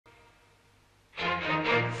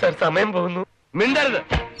Sir, സമയം പോകുന്നു. മിണ്ടരുത്.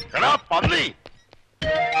 പന്നി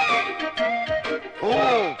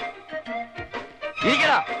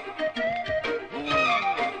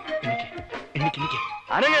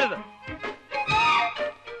അനങ്ങരുത്.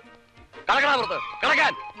 കളക്കണ പുറത്ത്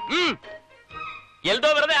കളക്കാൻ. എൽദോ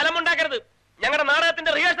വെറുതെ അലമുണ്ടാക്കരുത്. ഞങ്ങളുടെ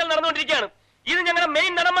നാടകത്തിന്റെ റിഹേഴ്സൽ നടന്നുകൊണ്ടിരിക്കുകയാണ്. ഇത് ഞങ്ങളുടെ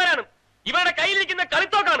മെയിൻ നടന്മാരാണ്. ഇവരുടെ കയ്യിലിരിക്കുന്ന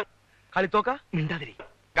കളിത്തോക്കാണ്. കളിത്തോക്ക? മിണ്ടാതിരി.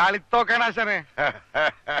 കളിത്തോക്കാണാശനെ.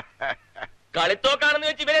 കളിത്തോക്കാണെന്ന്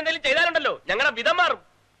വെച്ച് ഇവരെന്തെങ്കിലും ചെയ്താലുണ്ടല്ലോ ഞങ്ങളുടെ വിധം മാറും.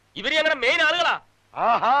 ഇവര് ഞങ്ങളുടെ മെയിൻ ആളുകളാ.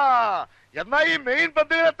 ആഹാ, എന്നാ ഈ മെയിൻ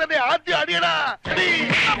ബന്ധുക്കളെ തന്നെ ആദ്യം അടിയടാ.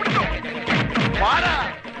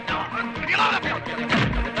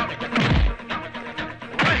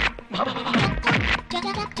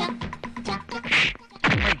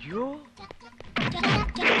 അയ്യോ,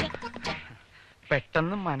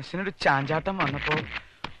 പെട്ടെന്ന് മനസ്സിനൊരു ചാഞ്ചാട്ടം വന്നപ്പോ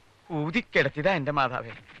ഊതിക്കിടത്തിയതാ എന്റെ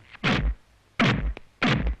മാതാവേ.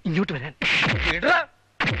 ഇങ്ങോട്ട് വരാൻ.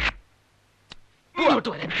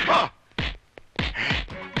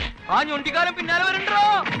 ആ ഞൊണ്ടിക്കാലം പിന്നാലെ വരണ്ടോ?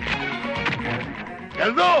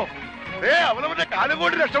 അവനവന്റെ കാലം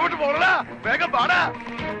കൊണ്ട് രക്ഷപ്പെട്ടു പോകണ. വേഗം പാടാ.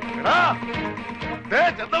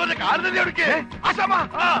 ചെന്നവന്റെ കാല് തന്നെ എടുക്കേ.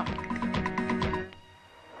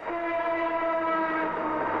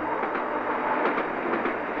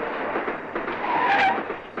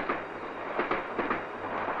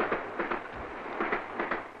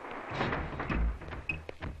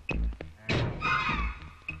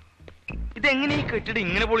 ഇതെങ്ങനെ ഈ കെട്ടിടം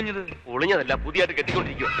ഇങ്ങനെ പൊളിഞ്ഞത്? പൊളിഞ്ഞതല്ല, പുതിയായിട്ട്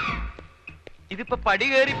കെട്ടിക്കൊണ്ടിരിക്കുക. ഇതിപ്പോ പടി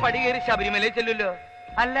കയറി ശബരിമലയിൽ ചെല്ലുമല്ലോ.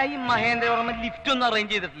 അല്ല, ഈ മഹേന്ദ്രവർമ്മ ലിഫ്റ്റ് ഒന്നും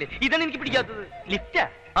അറേഞ്ച് ചെയ്തിട്ടില്ലേ? ഇതാണ് എനിക്ക് പിടിക്കാത്തത്. ലിഫ്റ്റാ?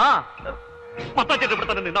 ആ, മത്താച്ചേട്ടൻ ഇവിടെ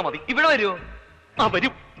തന്നെ നിന്നാ മതി. ഇവിടെ വരുമോ? ആ,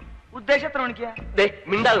 വരും. ഉദ്ദേശം എത്ര മണിക്കാ?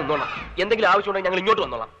 മിണ്ടാതെ നിന്നോളാം. എന്തെങ്കിലും ആവശ്യമുണ്ടെങ്കിൽ ഞങ്ങൾ ഇങ്ങോട്ട്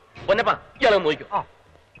വന്നോളാം. പൊന്നപ്പാ, ഇയാളെ നോക്കിക്കോ.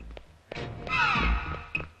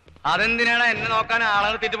 അതെന്തിനാണ് എന്നെ നോക്കാൻ ആളെ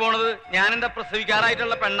നിർത്തിട്ട് പോണത്? ഞാനെന്താ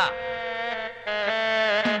പ്രസവിക്കാറായിട്ടുള്ള പെണ്ണാ?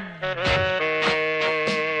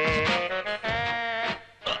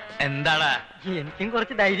 എന്താടാ? എനിക്കും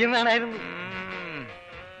കുറച്ച് ധൈര്യം വേണമായിരുന്നു.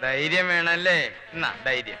 ധൈര്യം വേണല്ലേ? എന്നാ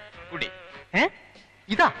ധൈര്യം കുടി.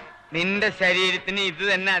 ഇതാ നിന്റെ ശരീരത്തിന് ഇത്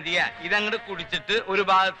തന്നെ അധിക. ഇതങ്ങോട്ട് കുടിച്ചിട്ട് ഒരു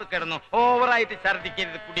ഭാഗത്ത് കിടന്നു. ഓവറായിട്ട്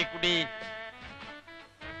ഛർദിക്കരുത്. കുടി കുടി.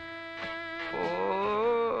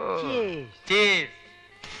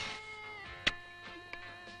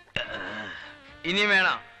 ഇനി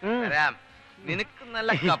വേണം വരാം. നിനക്ക്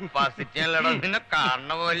നല്ല കപ്പാസിറ്റി അല്ലടോ. നിന്നെ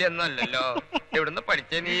കാണുന്ന പോലെ ഒന്നും അല്ലല്ലോ. എവിടുന്ന്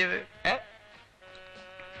പഠിച്ച നീ ഇത്?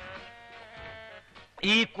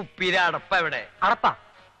 ഈ കുപ്പിയിലെ അടപ്പ എവിടെ? അടപ്പാ?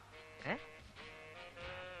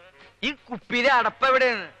 ഈ കുപ്പിയിലെ അടപ്പ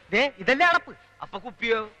എവിടെയാണ്? ഇതല്ലേ അടപ്പ്. അപ്പൊ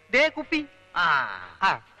കുപ്പിയോ? കുപ്പി. ആ,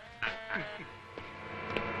 ആ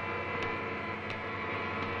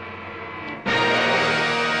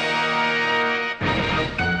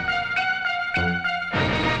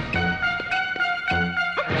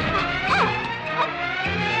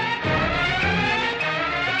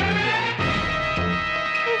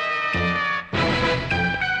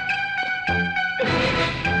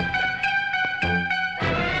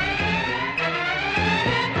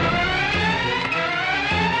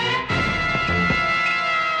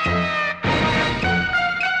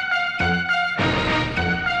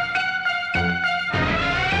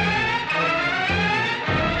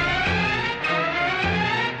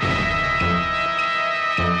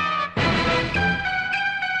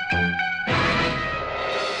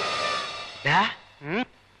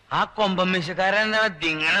കൊമ്പം മീശക്കാരൻ എന്താ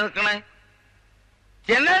ഇങ്ങനെ നിൽക്കണേ?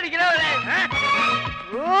 ചെന്നാ അടിക്കണവരെ.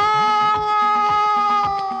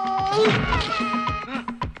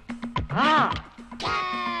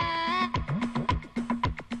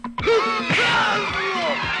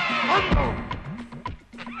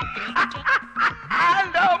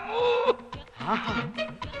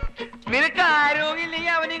 നിനക്ക്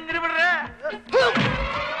ആരോഗ്യമില്ലെങ്കിൽ അവൻ ഇങ്ങനെ വിടറ.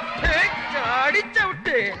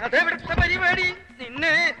 ചാടിച്ചവിട്ട്. അതെവിടുത്തെ പരിപാടി?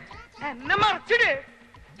 നിന്നെ എന്നെ മറച്ചിട്.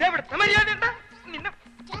 ഇതെവിടുത്തെ മര്യാദ? നിന്നെ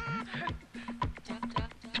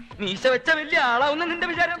മീശ വെച്ച വലിയ ആളാവുന്ന നിന്റെ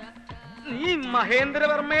വിചാരം? നീ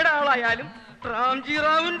മഹേന്ദ്രവർമ്മയുടെ ആളായാലും റാംജി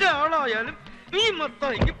റാവുന്റെ ആളായാലും നീ മൊത്തം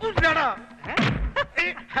എനിക്ക് പുല്ലാടാ.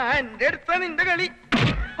 എന്റെ അടുത്ത നിന്റെ കളി.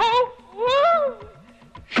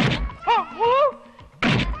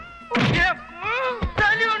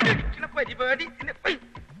 തലി കൊണ്ടിരിക്കണ പരിപാടി.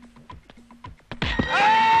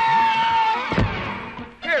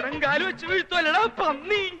 ഇടങ്കാല് വെച്ച് വീഴ്ത്തുവല്ലടാ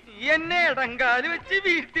പന്നി. നീ എന്നെ ഇടങ്കാല് വെച്ച്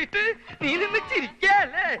വീഴ്ത്തിട്ട് നീ നിന്ന്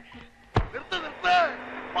ചിരിക്കല്ലേ? നിർത്ത് നിർത്ത്,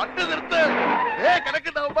 പണ്ട് നിർത്ത്.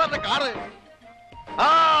 കിടക്കുന്ന അവന്മാരുടെ കാറ്.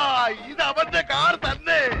 ഇത് അവന്റെ കാർ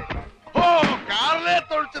തന്നെ. കാറിലെ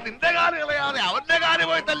തൊഴിച്ച് നിന്റെ കാല് കളയാതെ അവന്റെ കാല്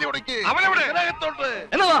പോയി തല്ലി ഉടക്കി. അവനെവിടെ?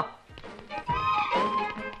 എന്നതാ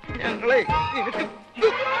ഞങ്ങളെ നിനക്ക്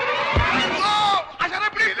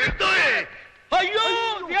അയ്യോ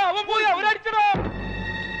അവൻ പോയി അവരടിച്ചടാ.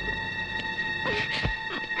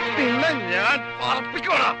 പിന്നെ ഞാൻ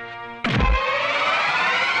പറപ്പിക്കോളാം.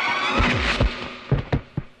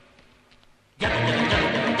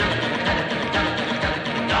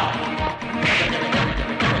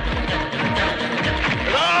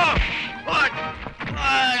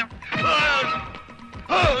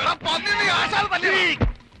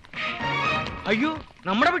 അയ്യോ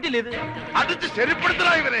നമ്മുടെ പെട്ടില്ലേ ഇത്? അതിച്ച് ശരിപ്പെടുത്തണ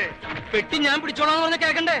ഇവരെ. പെട്ടി ഞാൻ പിടിച്ചോളാന്ന് പറഞ്ഞ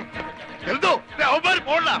കേക്കണ്ടേ? എന്തോ അവന്മാര്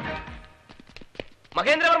പോണ്ട.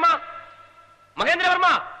 മഹേന്ദ്രവർമ്മ, മഹേന്ദ്രവർമ്മ,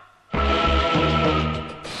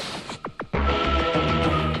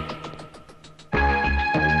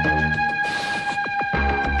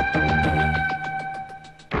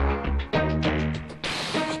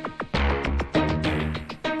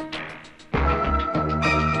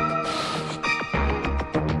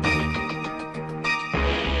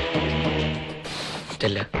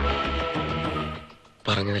 സ്റ്റെല്ല,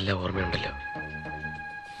 പറഞ്ഞതെല്ലാം ഓർമ്മയുണ്ടല്ലോ.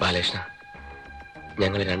 ബാലകൃഷ്ണ,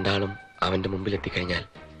 ഞങ്ങൾ രണ്ടാളും അവന്റെ മുമ്പിൽ എത്തിക്കഴിഞ്ഞാൽ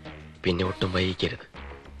പിന്നെ ഒട്ടും വൈകിക്കരുത്.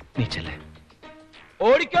 നീ ചെല്ലേ.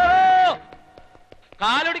 ഓടിക്കോ,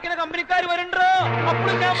 കാലൊടിക്കുന്ന കമ്പനിക്കാർ വരണ്ടോ?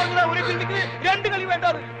 അപ്പോഴും ഞാൻ പറഞ്ഞ ഒരു ബിൽഡിംഗ് 2 കളി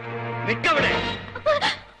വേണ്ടാറ്. നിക്കവിടെ.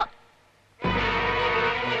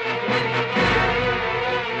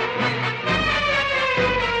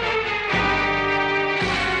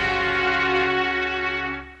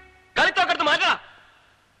 കളിത്തോക്കെടുത്ത് മാറ്റാ.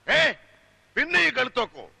 പിന്നെ ഈ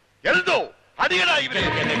കളിത്തോക്കോ എന്തോ അടിയടാ ഇവരെ.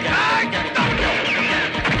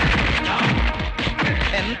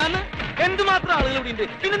 എന്താണ്? എന്തുമാത്രം ആളുകൾ ഇവിടെ ഉണ്ട്.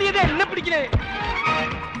 പിന്നെ നീ ഇത് എന്നെ പിടിക്കണേ?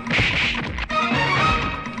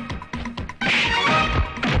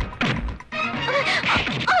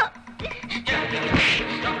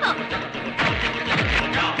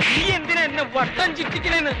 നീ എന്തിനാ എന്നെ വട്ടം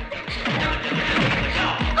ചിറ്റിക്കണേന്ന്?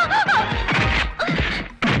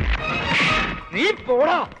 നീ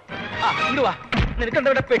പോടാ. ഇങ്ങോട്ട് വാ. നിനക്കെന്താ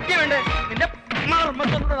ഇവിടെ പെട്ടിയ വേണ്ടേ? നിന്റെ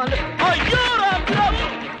മർമ്മത്തൊന്നും നല്ല. അയ്യോ റാംജിറാവു.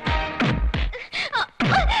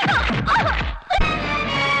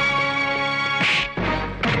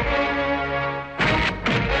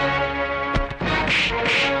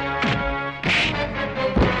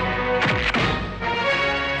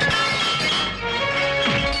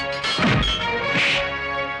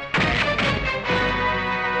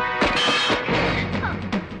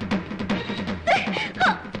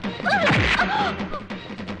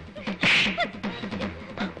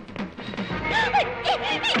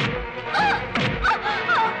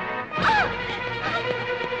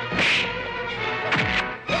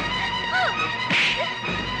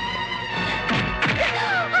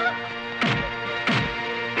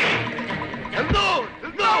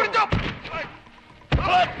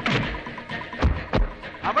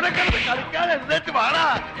 അവിടെ കിടന്ന് കളിക്കാതെ എഴുന്നേറ്റ് വാടാ.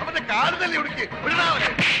 അവന്റെ കാല് തല്ലി ഉടുക്കി വിടണാവനെ.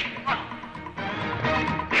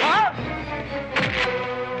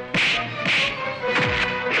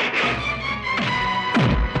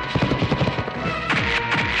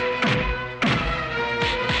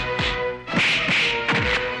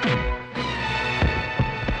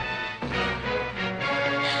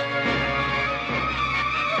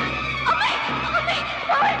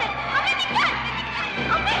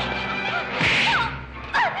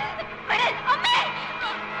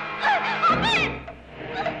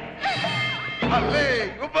 അല്ലേ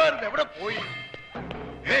യുവർ എവിടെ പോയി?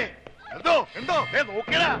 എന്തോ എന്തോ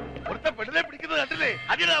നോക്കിയടാ. ഒരുത്ത പെണ്ണിനെ പിടിക്കുന്നത് കണ്ടില്ലേ?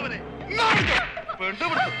 അടിയടാ അവനെ. പെണ്ണു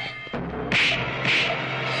പിടിച്ചു.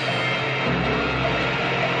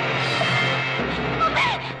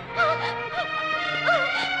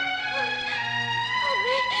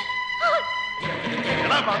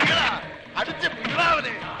 അടിച്ച്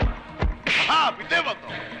പിടാവനെ. പിന്നെ വന്നോ?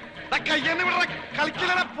 കയ്യെന്ന് വിടറ.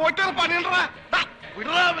 കളിക്കലട പോയിട്ട് പണിയണ്ടാ.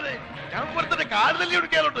 വിടറാവനെ. ഞാൻ പുറത്തെ കാല് തല്ലി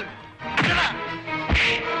ഒടുക്കാനുണ്ട്.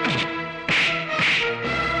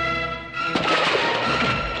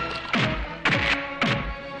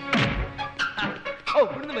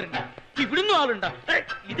 ഇവിടുന്ന് വരണ്ട. ഇവിടുന്ന് ആളുണ്ട.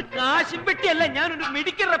 ഇത് കാശും പെട്ടിയല്ല, ഞാനൊരു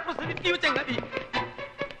മെഡിക്കൽ റെപ്രസെന്റേറ്റീവ് ചങ്ങാതി.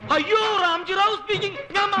 അയ്യോ റാംജിറാവു സ്പീക്കിംഗ്.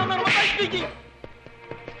 ഞാൻ മന്നർ മത്തായി സ്പീക്കിംഗ്.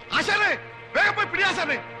 ആശാനെ വേഗം പോയി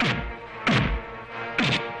പിടിയാശാനെ.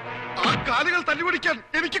 ആ കാലുകൾ തല്ലിപിടിക്കാൻ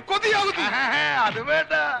എനിക്ക് കൊതിയാവുന്നു. അത്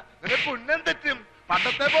വേണ്ട, നിനക്ക് ഉന്നം തെറ്റും.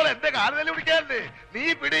 പണ്ടത്തെ പോലെ എന്റെ കാല് തല്ലി പിടിക്കാറുണ്ട്. നീ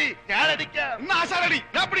പിടി, ഞാൻ അടിക്കാം. ഇന്ന് ആശാനടി,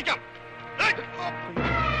 ഞാൻ പിടിക്കാം.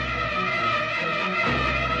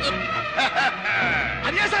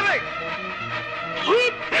 അനിയാശാനെ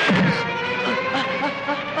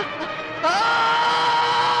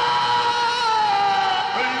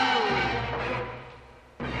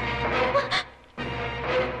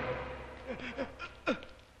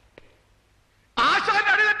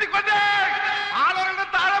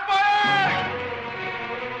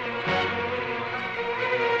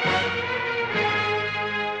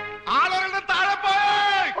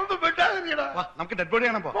നമുക്ക് ഡെഡ് ബോഡി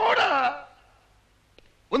കാണാൻ പോടാ.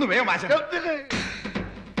 ഒന്ന് വേഗം വാശ.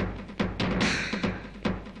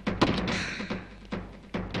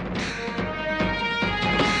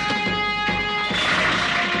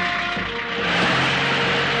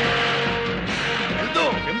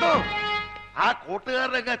 എന്തോ ആ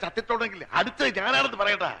കൂട്ടുകാരനൊക്കെ ചത്തിട്ടുണ്ടെങ്കിൽ അടുത്ത ഞാനാണെന്ന്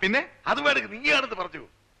പറയട്ടാ. പിന്നെ അത് വേണമെങ്കിൽ നീയാണെന്ന് പറഞ്ഞു.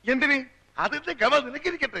 എന്തിന്? അതിന്റെ ഗമ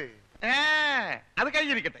നിനക്കിരിക്കട്ടെ. അത്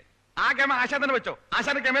കഴിഞ്ഞിരിക്കട്ടെ. ആ ഗമ ആശാ തന്നെ വെച്ചോ.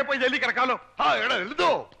 ആശാന്റെ ഗമയെ പോയി ജയിലിൽ കിടക്കാമല്ലോ. ആ എടാ എഴുതോ,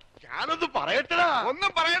 ഞാനൊന്ന് പറയട്ടടാ.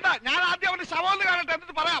 ഒന്നും പറയണ്ട, ഞാൻ ആദ്യം അവന്റെ ശവം ഒന്ന് കാണട്ടെ,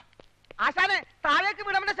 എന്നിട്ട് പറയാം. ആശാനെ, താഴേക്ക്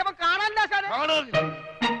വിടവന്റെ ശവം കാണാനില്ല ആശാനെ.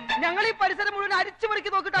 ഞങ്ങൾ ഈ പരിസരം മുഴുവൻ അരിച്ചു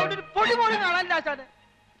പറിക്ക് നോക്കിട്ട് അവിടെ ഒരു പൊടി പോലും കാണാനില്ല ആശാനെ.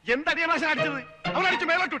 എന്തടിയാണ് ആശാൻ അടിച്ചത്? അവൻ അടിച്ച്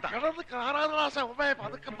മേലോട്ട് വിട്ടാ.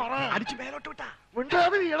 അടിച്ച് മേലോട്ട് വിട്ടാ.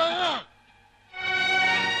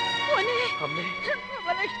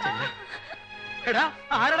 എടാ,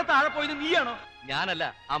 ആരുടെ താഴെ പോയത് നീയാണോ? ഞാനല്ല,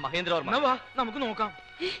 ആ മഹേന്ദ്രവർമ്മ. വാ, നമുക്ക് നോക്കാം.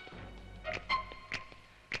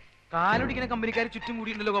 കാലൊടിക്കുന്ന കമ്പനിക്കാർ ചുറ്റും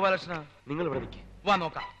കൂടിയുണ്ടല്ലോ ഗോപാലകൃഷ്ണ. നിങ്ങൾ ഇവിടെ നിൽക്ക്. വാ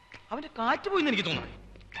നോക്കാം. അവന്റെ കാറ്റ് പോയിന്ന് എനിക്ക് തോന്നുന്നു.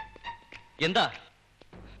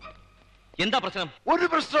 എന്താ പ്രശ്നം? ഒരു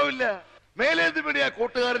പ്രശ്നവുമില്ല. മേലേന്ത് പിടിയാ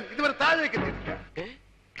കൂട്ടുകാരൻ ഇതുവരെ താഴേക്ക് എത്തിയിട്ടില്ല.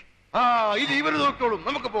 ഇനി ഇവര് നോക്കോളും,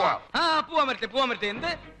 നമുക്ക് പോവാം. പോവാൻ പറ്റേ.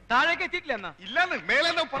 എന്ത് താഴേക്ക് എത്തിയിട്ടില്ല എന്നാ? ഇല്ലെന്ന്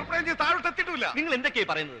മേലേന്ന് പുറപ്പെടുകയും ചെയ്ത് താഴോട്ട് എത്തിയിട്ടില്ല. നിങ്ങൾ എന്തൊക്കെയാ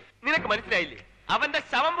പറയുന്നത്? നിനക്ക് മനസ്സിലായില്ലേ? അവന്റെ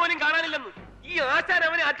ശവം പോലും കാണാനില്ലെന്ന്. ഈ ആശാൻ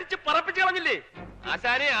അവനെ അടിച്ച് പറപ്പിച്ച് കളഞ്ഞില്ലേ?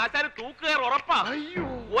 ആശാന് തൂക്കുകാർ ഉറപ്പാ.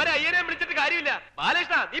 ഒരയ്യനെ വിളിച്ചിട്ട് കാര്യമില്ല.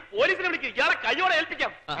 ബാലകൃഷ്ണ, നീ പോലീസിനെ വിളിക്കും. ഇയാളെ കയ്യോടെ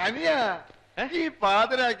ഏൽപ്പിക്കാം. ഈ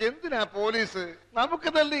പാതിരാക്ക് എന്തിനാ പോലീസ്? നമുക്ക്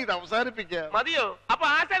തന്നെ ഇത് അവസാനിപ്പിക്കാം. മതിയോ? അപ്പൊ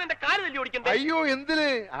ആശാൻ എന്റെ കാല് തല്ലി ഓടിക്കണ്ടേ? അയ്യോ, എന്തിന്?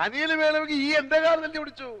 അനിയന് വേണമെങ്കിൽ ഈ എന്റെ കാല് തല്ലി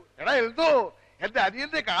ഓടിച്ചു. എടാ എഴുതോ, എന്റെ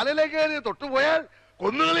അനിയന്റെ കാലിലേക്ക് തൊട്ടുപോയാൽ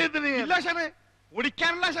കൊന്നുകളി. എന്തിന്? ഇല്ല ആശാനെ,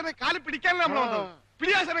 ഓടിക്കാനുള്ള ആശാനെ, കാല് പിടിക്കാനുള്ള നമ്മൾ വന്നത്.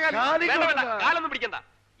 കാലൊന്നും പിടിക്കണ്ട.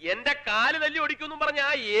 എന്റെ കാല് തല്ലി ഓടിക്കും പറഞ്ഞ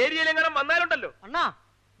ആ ഏരിയയിലെങ്ങനെ വന്നാലുണ്ടല്ലോ. അണ്ണാ,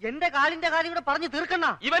 എന്റെ കാലിന്റെ കാര്യം കൂടെ പറഞ്ഞു തീർക്കണ്ണ.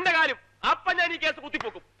 ഇവന്റെ കാര്യം അപ്പൊ ഞാൻ ഈ കേസ്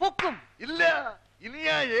കുത്തിപ്പോക്കും. ഇല്ല, ഇനി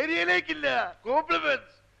ആ ഏരിയയിലേക്കില്ല.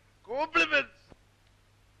 കോംപ്ലിമെന്റ്സ്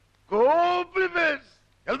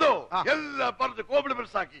എന്തോ എല്ലാം പറഞ്ഞ്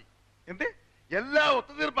കോംപ്ലിമെന്റ്സ് ആക്കി. എന്ത്? എല്ലാം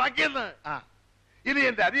ഒത്തുതീർപ്പാക്കിയെന്ന്. ഇനി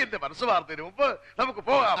എന്റെ അനിയന്റെ മനസ്സ് വാർത്തതിന് മുമ്പ് നമുക്ക്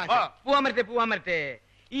പോകാം. പോവാൻ പറ്റേ.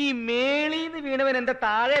 ഈ മേളീന്ന് വീണവൻ എന്താ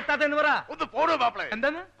താഴെ എത്താത്തെന്ന് പറ. ഒന്ന് പോണോ മാപ്പിളെ?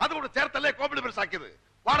 എന്താന്ന്? അതുകൊണ്ട് ചേർത്തല്ലേ കോംപ്ലിമെന്റ്സ് ആക്കിയത്.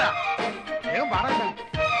 വാടാ.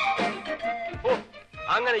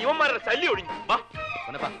 അങ്ങനെ ഇവന്മാരുടെ ശല്യം ഒഴിഞ്ഞു.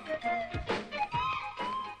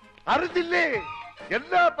 അറിഞ്ഞില്ലേ?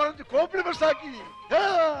 എല്ലാം പറഞ്ഞ് കോംപ്ലിമെന്റ്സ് ആക്കി.